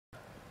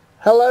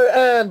Hello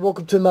and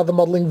welcome to another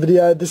modelling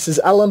video. This is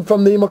Alan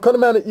from the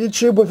epoch-making at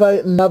YouTube with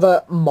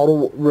another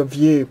model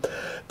review.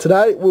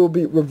 Today we'll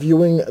be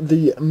reviewing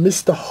the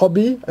Mr.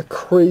 Hobby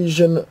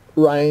Acrysion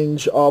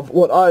range of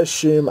what I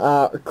assume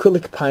are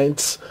acrylic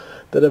paints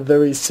that are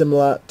very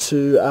similar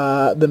to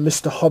the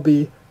Mr.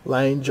 Hobby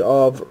range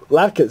of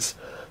lacquers.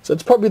 So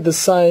it's probably the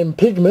same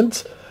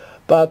pigment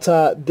but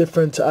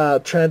different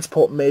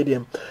transport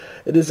medium.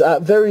 It is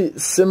very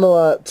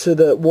similar to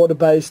the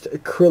water-based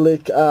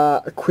acrylic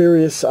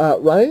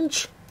Acrylic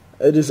range.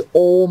 It is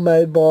all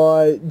made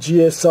by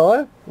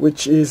GSI,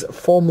 which is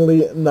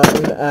formerly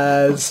known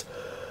as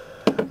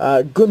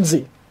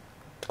Gunzi.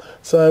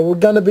 So we're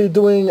going to be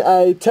doing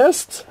a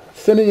test,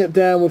 thinning it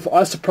down with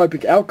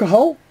isopropyl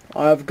alcohol.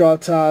 I've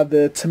got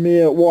the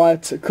Tamir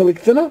White acrylic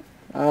thinner,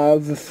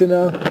 the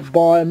thinner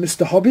by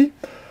Mr. Hobby,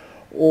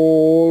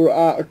 or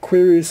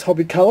Aquarius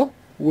Hobby Colour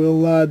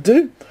will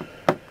do.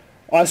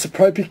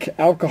 Isopropyl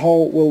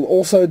alcohol will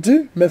also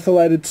do,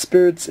 methylated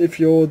spirits if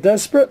you're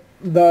desperate,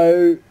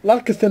 though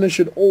lacquer thinner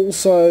should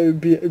also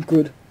be a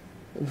good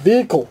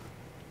vehicle.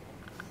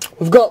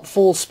 We've got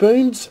 4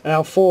 spoons.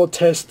 Our 4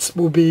 tests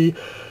will be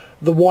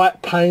the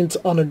white paint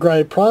on a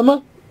grey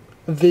primer,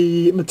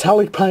 the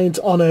metallic paint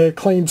on a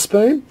clean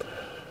spoon,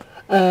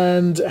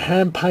 and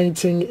hand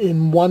painting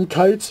in 1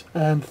 coat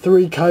and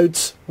 3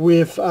 coats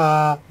with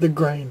the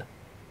green.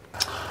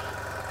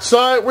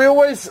 So we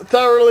always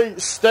thoroughly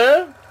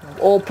stir,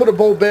 or put a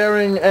ball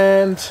bearing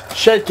and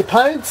shake your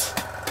paint.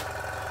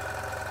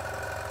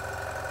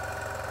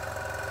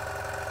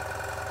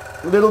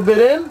 A little bit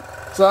in,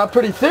 so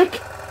pretty thick.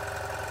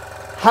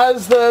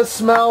 Has the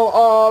smell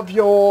of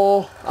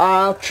your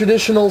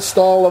traditional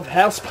style of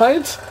house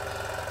paint.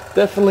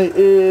 Definitely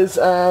is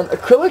an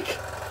acrylic.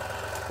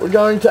 We're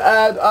going to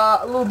add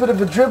a little bit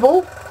of a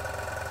dribble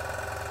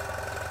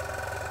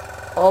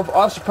of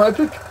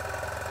isopropyl.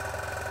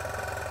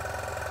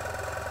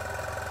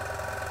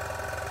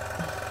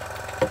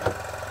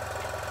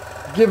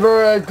 Give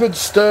her a good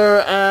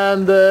stir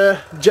and the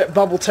jet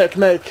bubble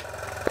technique.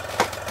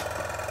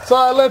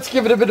 So let's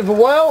give it a bit of a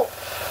whirl.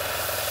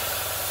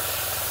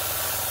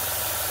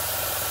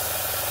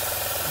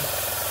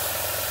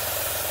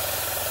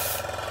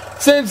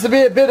 Seems to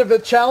be a bit of a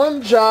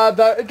challenge,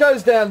 though it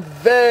goes down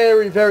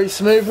very, very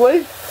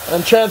smoothly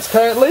and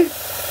transparently.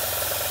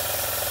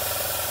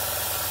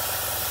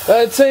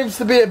 But it seems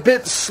to be a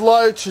bit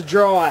slow to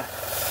dry.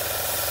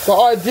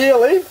 So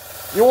ideally,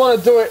 you want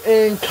to do it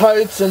in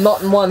coats and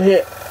not in one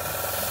hit.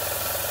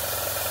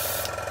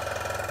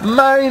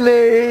 May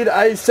need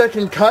a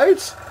second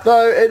coat,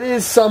 though it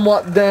is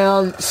somewhat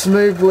down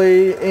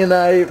smoothly in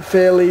a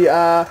fairly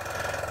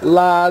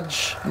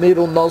large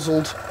needle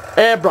nozzled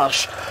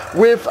airbrush.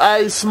 With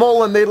a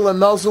smaller needle and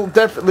nozzle,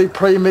 definitely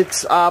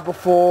pre-mix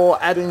before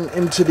adding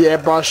into the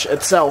airbrush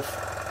itself.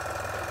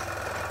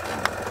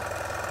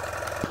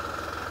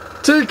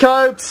 2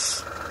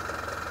 coats.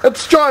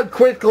 It's dried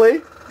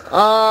quickly.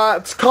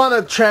 It's kind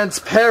of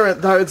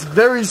transparent, though it's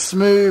very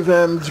smooth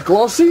and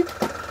glossy.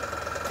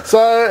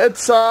 So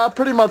it's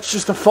pretty much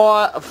just a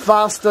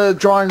faster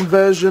drying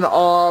version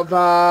of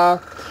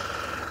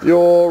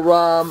your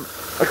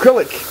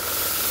acrylic.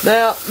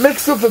 Now,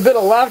 mixed with a bit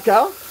of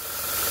lacquer.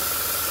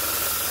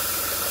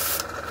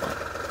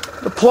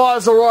 The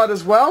pliers are right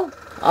as well.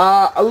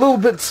 A little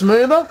bit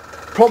smoother,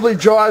 probably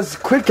dries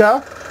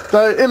quicker,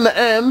 though in the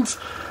end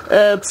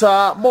it's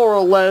more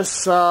or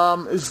less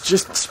is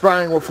just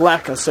spraying with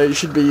lacquer, so you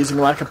should be using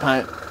lacquer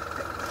paint.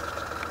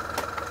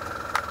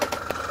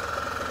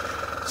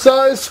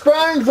 So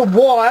spraying the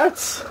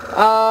white,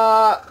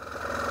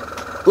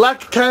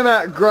 lacquer came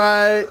out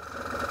grey,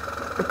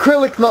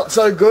 acrylic not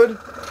so good.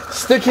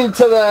 Sticking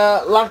to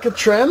the lacquer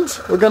trend,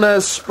 we're going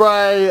to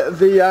spray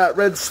the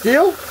red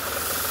steel.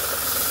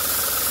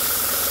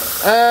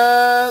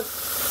 And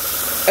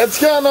it's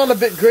going on a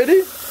bit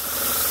gritty,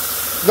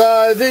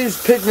 though these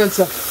pigments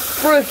are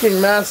freaking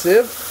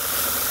massive,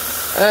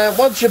 and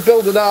once you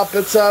build it up,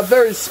 it's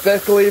very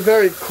speckly,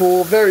 very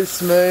cool, very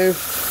smooth.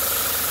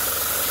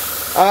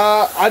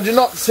 I do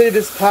not see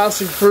this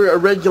passing through a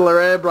regular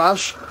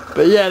airbrush,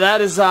 but yeah,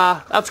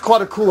 that's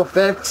quite a cool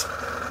effect,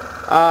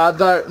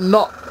 though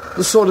not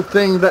the sort of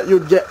thing that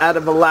you'd get out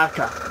of a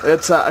lacquer.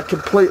 It's a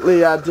completely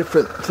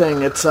different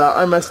thing. It's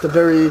almost a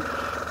very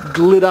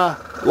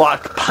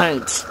glitter-like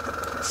paint.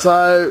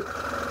 So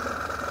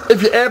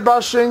if you're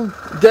airbrushing,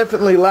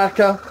 definitely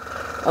lacquer.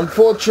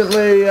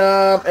 Unfortunately,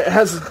 it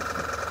has a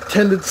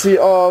tendency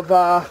of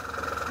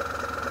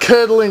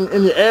curdling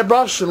in your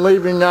airbrush and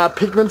leaving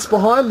pigments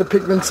behind. The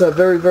pigments are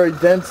very, very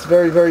dense,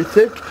 very, very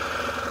thick.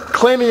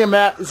 Cleaning them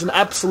out is an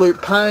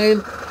absolute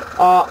pain.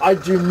 I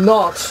do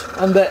not,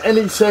 under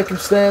any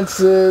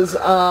circumstances,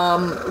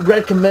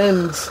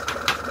 recommend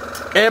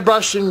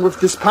airbrushing with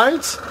this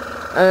paint,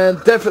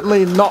 and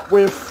definitely not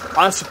with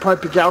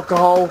isopropyl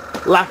alcohol.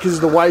 Lacquer is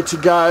the way to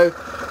go.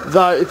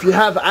 Though if you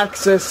have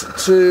access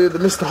to the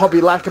Mr.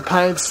 Hobby lacquer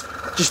paints,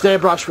 just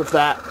airbrush with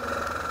that.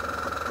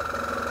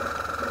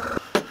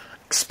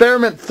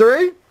 Experiment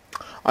 3.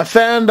 I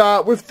found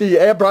with the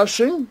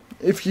airbrushing,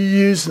 if you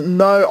use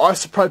no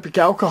isopropyl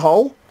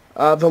alcohol,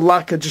 the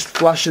lacquer just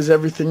flushes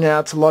everything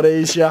out a lot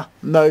easier.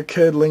 No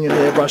curdling and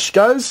airbrush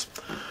goes.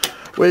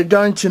 We're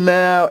going to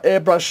now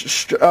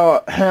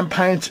airbrush hand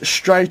paint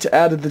straight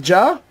out of the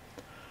jar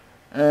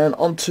and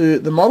onto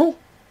the model.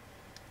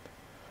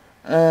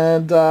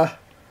 And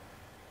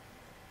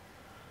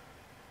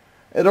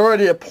it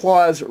already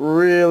applies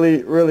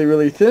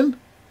really thin,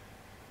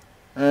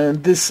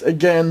 and this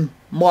again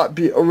might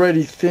be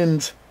already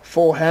thinned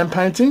for hand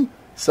painting,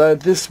 so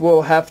this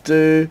will have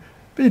to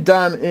be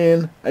done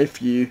in a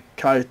few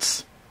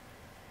coats.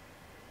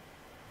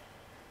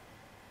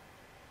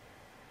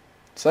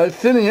 So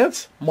thinning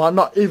it might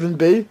not even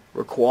be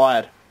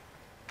required.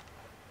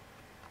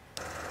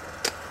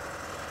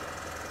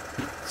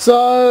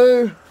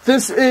 So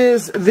this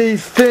is the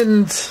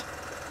thinned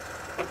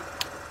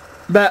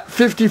about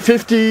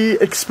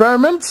 50-50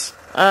 experiment,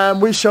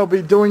 and we shall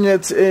be doing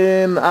it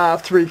in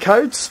 3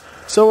 coats.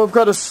 So we've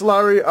got a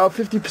slurry of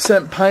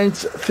 50% paint,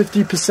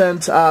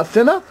 50%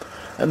 thinner,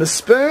 and a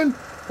spoon,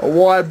 a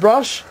wide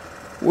brush.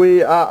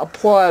 We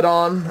apply it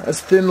on as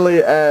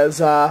thinly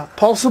as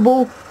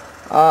possible.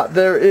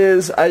 There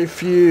is a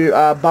few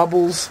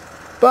bubbles,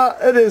 but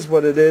it is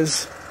what it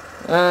is,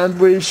 and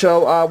we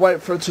shall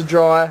wait for it to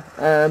dry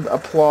and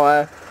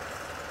apply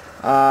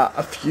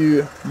a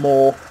few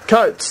more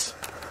coats.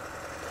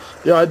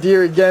 The idea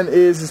again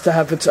is to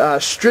have it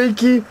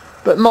streaky,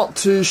 but not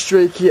too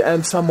streaky,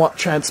 and somewhat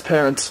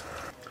transparent.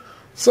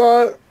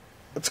 So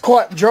it's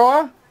quite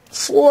dry,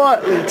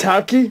 slightly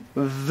tacky,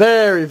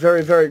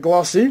 very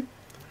glossy.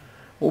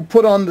 We'll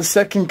put on the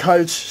second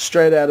coat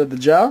straight out of the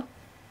jar.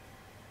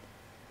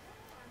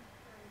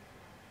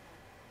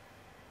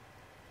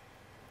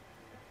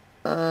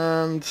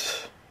 And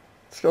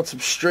it's got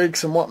some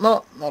streaks and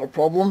whatnot, not a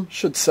problem.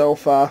 Should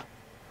self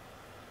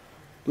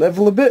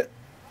level a bit.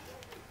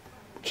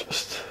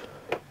 Just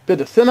a bit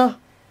of thinner.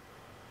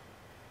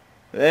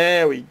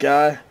 There we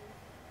go.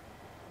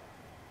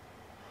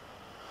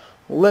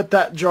 Let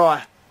that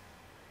dry.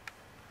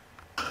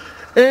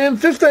 In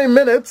 15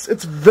 minutes,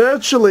 it's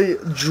virtually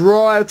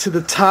dry to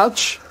the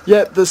touch,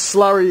 yet the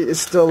slurry is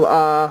still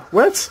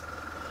wet.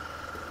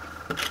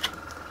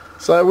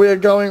 So we're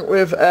going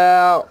with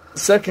our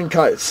second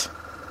coat.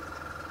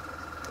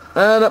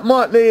 And it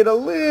might need a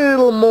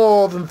little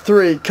more than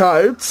 3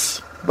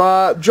 coats,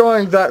 but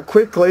drying that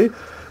quickly,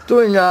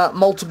 doing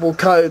multiple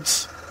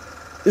coats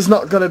is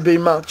not going to be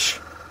much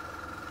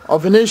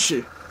of an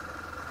issue.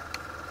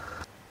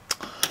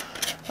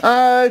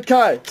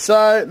 Okay,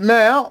 so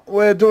now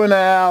we're doing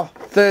our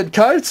third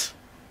coat,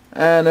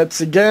 and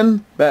it's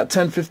again about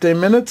 10-15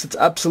 minutes. It's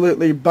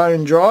absolutely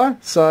bone dry,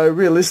 so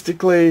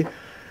realistically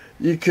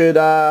you could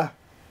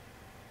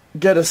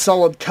get a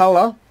solid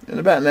colour in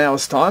about an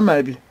hour's time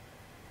maybe,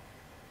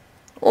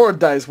 or a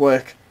day's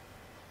work.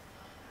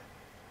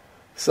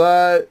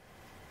 So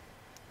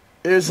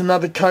here's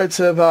another coat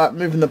of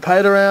moving the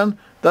paint around.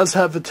 Does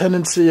have a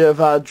tendency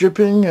of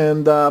dripping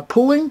and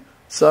pulling,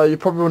 so you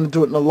probably want to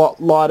do it in a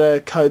lot lighter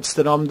coats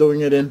than I'm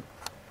doing it in.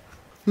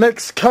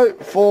 Next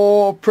coat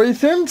for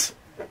pre-thins.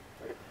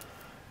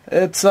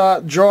 It's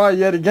dry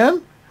yet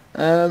again,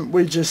 and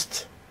we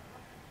just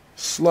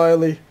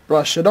slowly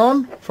brush it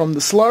on from the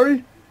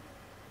slurry.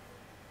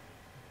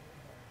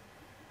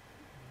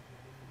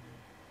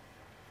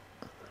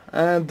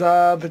 And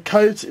the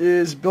coat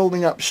is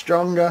building up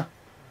stronger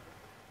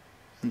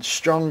and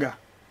stronger.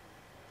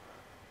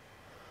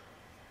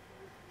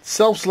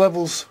 Self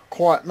levels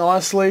quite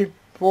nicely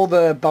for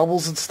the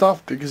bubbles and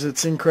stuff because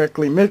it's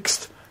incorrectly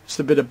mixed. Just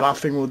a bit of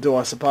buffing will do,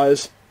 I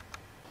suppose.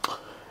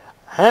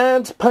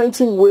 Hand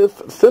painting with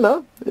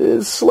thinner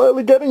is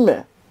slowly getting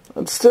there,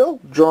 and still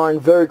drying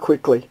very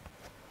quickly.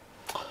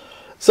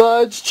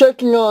 So just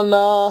checking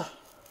on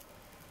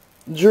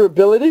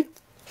durability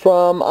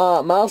from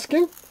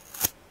masking.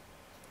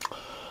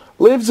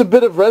 Leaves a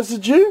bit of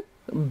residue,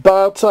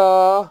 but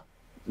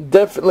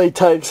definitely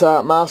takes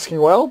masking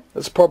well.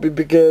 It's probably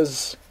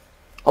because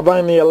I've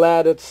only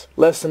allowed it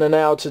less than an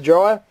hour to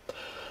dry.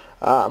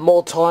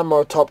 More time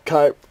or a top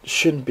coat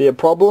shouldn't be a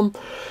problem.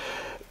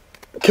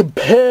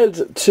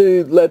 Compared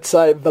to, let's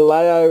say,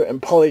 Vallejo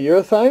and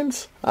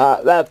polyurethanes,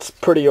 that's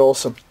pretty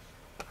awesome.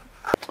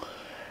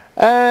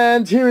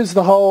 And here is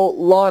the whole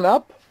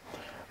lineup.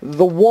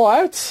 The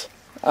white,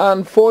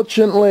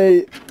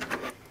 unfortunately,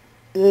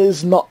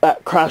 is not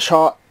that crash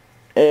hot.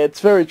 It's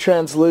very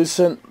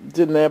translucent,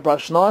 didn't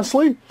airbrush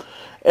nicely.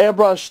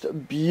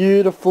 Airbrushed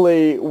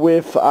beautifully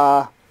with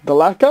the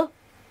lacquer.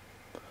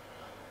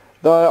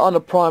 Though on a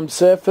primed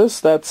surface,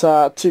 that's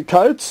 2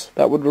 coats.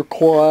 That would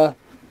require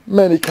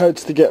many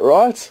coats to get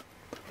right.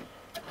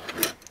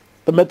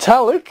 The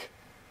metallic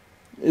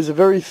is a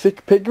very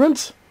thick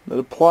pigment that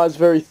applies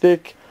very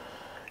thick,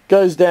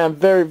 goes down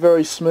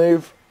very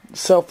smooth,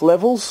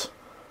 self-levels.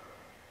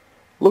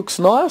 Looks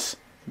nice,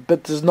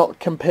 but does not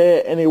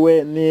compare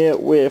anywhere near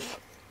with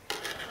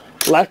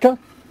lacquer.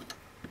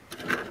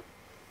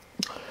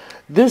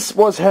 This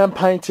was hand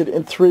painted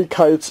in 3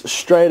 coats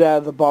straight out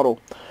of the bottle,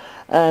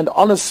 and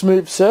on a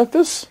smooth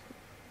surface,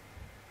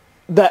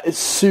 that is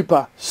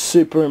super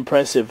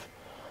impressive.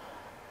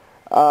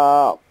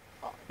 The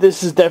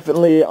this is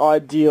definitely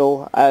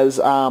ideal as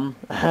a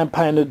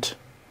hand-painted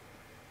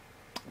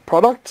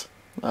product.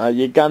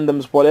 Your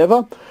Gundams,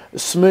 whatever. A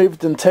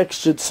smoothed and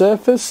textured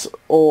surface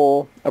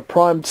or a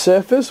primed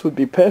surface would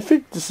be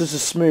perfect. This is a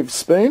smooth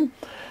spoon.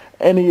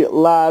 Any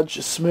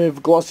large,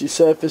 smooth, glossy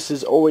surface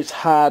is always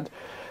hard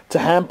to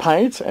hand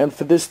paint, and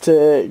for this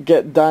to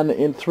get done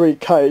in 3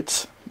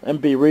 coats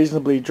and be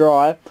reasonably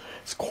dry,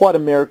 it's quite a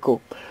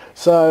miracle.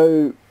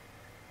 So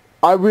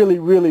I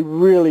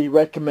really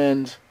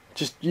recommend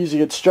just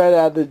using it straight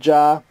out of the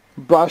jar,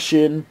 brush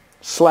in,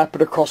 slap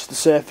it across the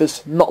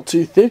surface, not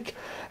too thick.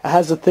 It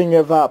has a thing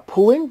of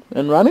pulling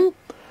and running,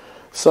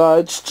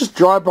 so just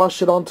dry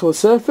brush it onto a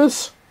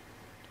surface,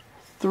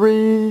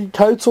 3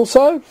 coats or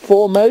so,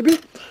 4 maybe.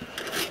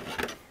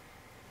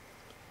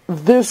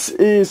 This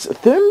is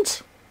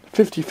thinned,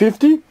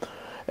 50-50.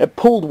 It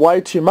pulled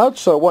way too much,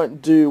 so it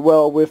won't do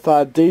well with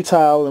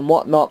detail and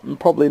whatnot, and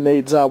probably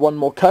needs 1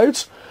 more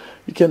coat.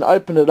 You can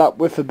open it up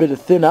with a bit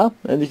of thinner,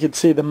 and you can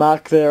see the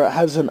mark there, it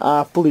hasn't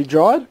fully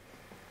dried.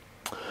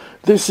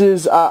 This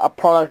is a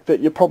product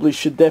that you probably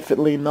should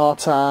definitely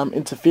not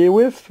interfere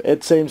with.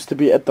 It seems to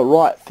be at the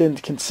right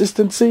thinned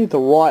consistency, the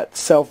right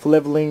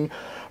self-leveling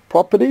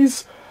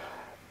properties.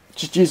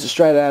 Just use it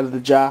straight out of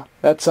the jar.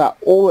 That's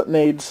all it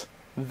needs.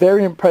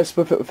 Very impressed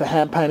with it with a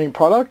hand painting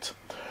product.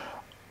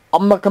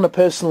 I'm not going to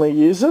personally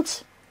use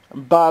it,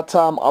 but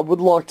I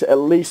would like to at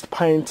least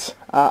paint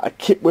a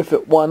kit with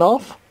it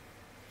one-off.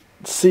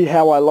 See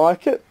how I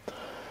like it.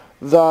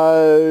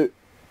 Though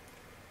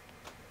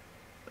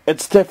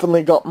it's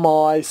definitely got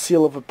my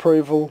seal of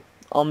approval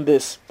on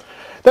this.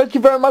 Thank you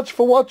very much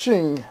for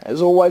watching.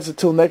 As always,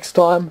 until next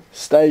time,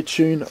 stay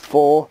tuned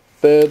for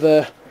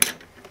further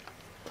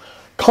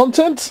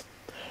content.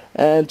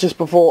 And just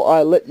before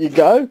I let you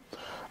go,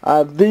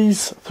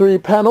 these 3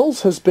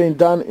 panels has been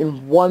done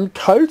in 1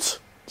 coat,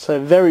 so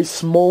very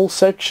small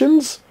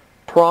sections,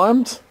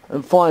 primed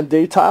and fine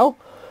detail.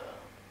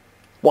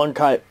 1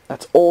 coat,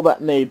 that's all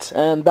that needs,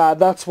 and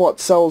that's what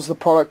sells the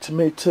product to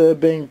me to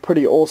being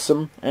pretty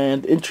awesome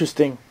and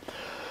interesting.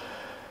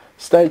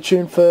 Stay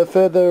tuned for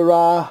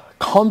further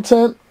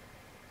content,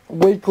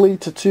 weekly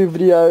to 2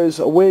 videos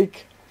a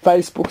week.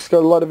 Facebook's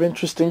got a lot of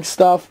interesting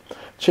stuff.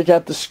 Check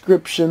out the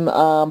description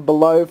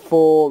below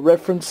for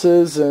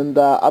references and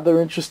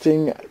other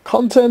interesting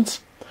content,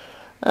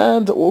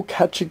 and we'll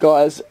catch you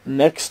guys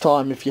next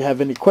time. If you have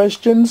any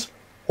questions,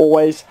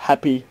 always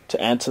happy to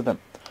answer them.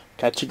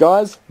 Catch you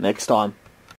guys next time.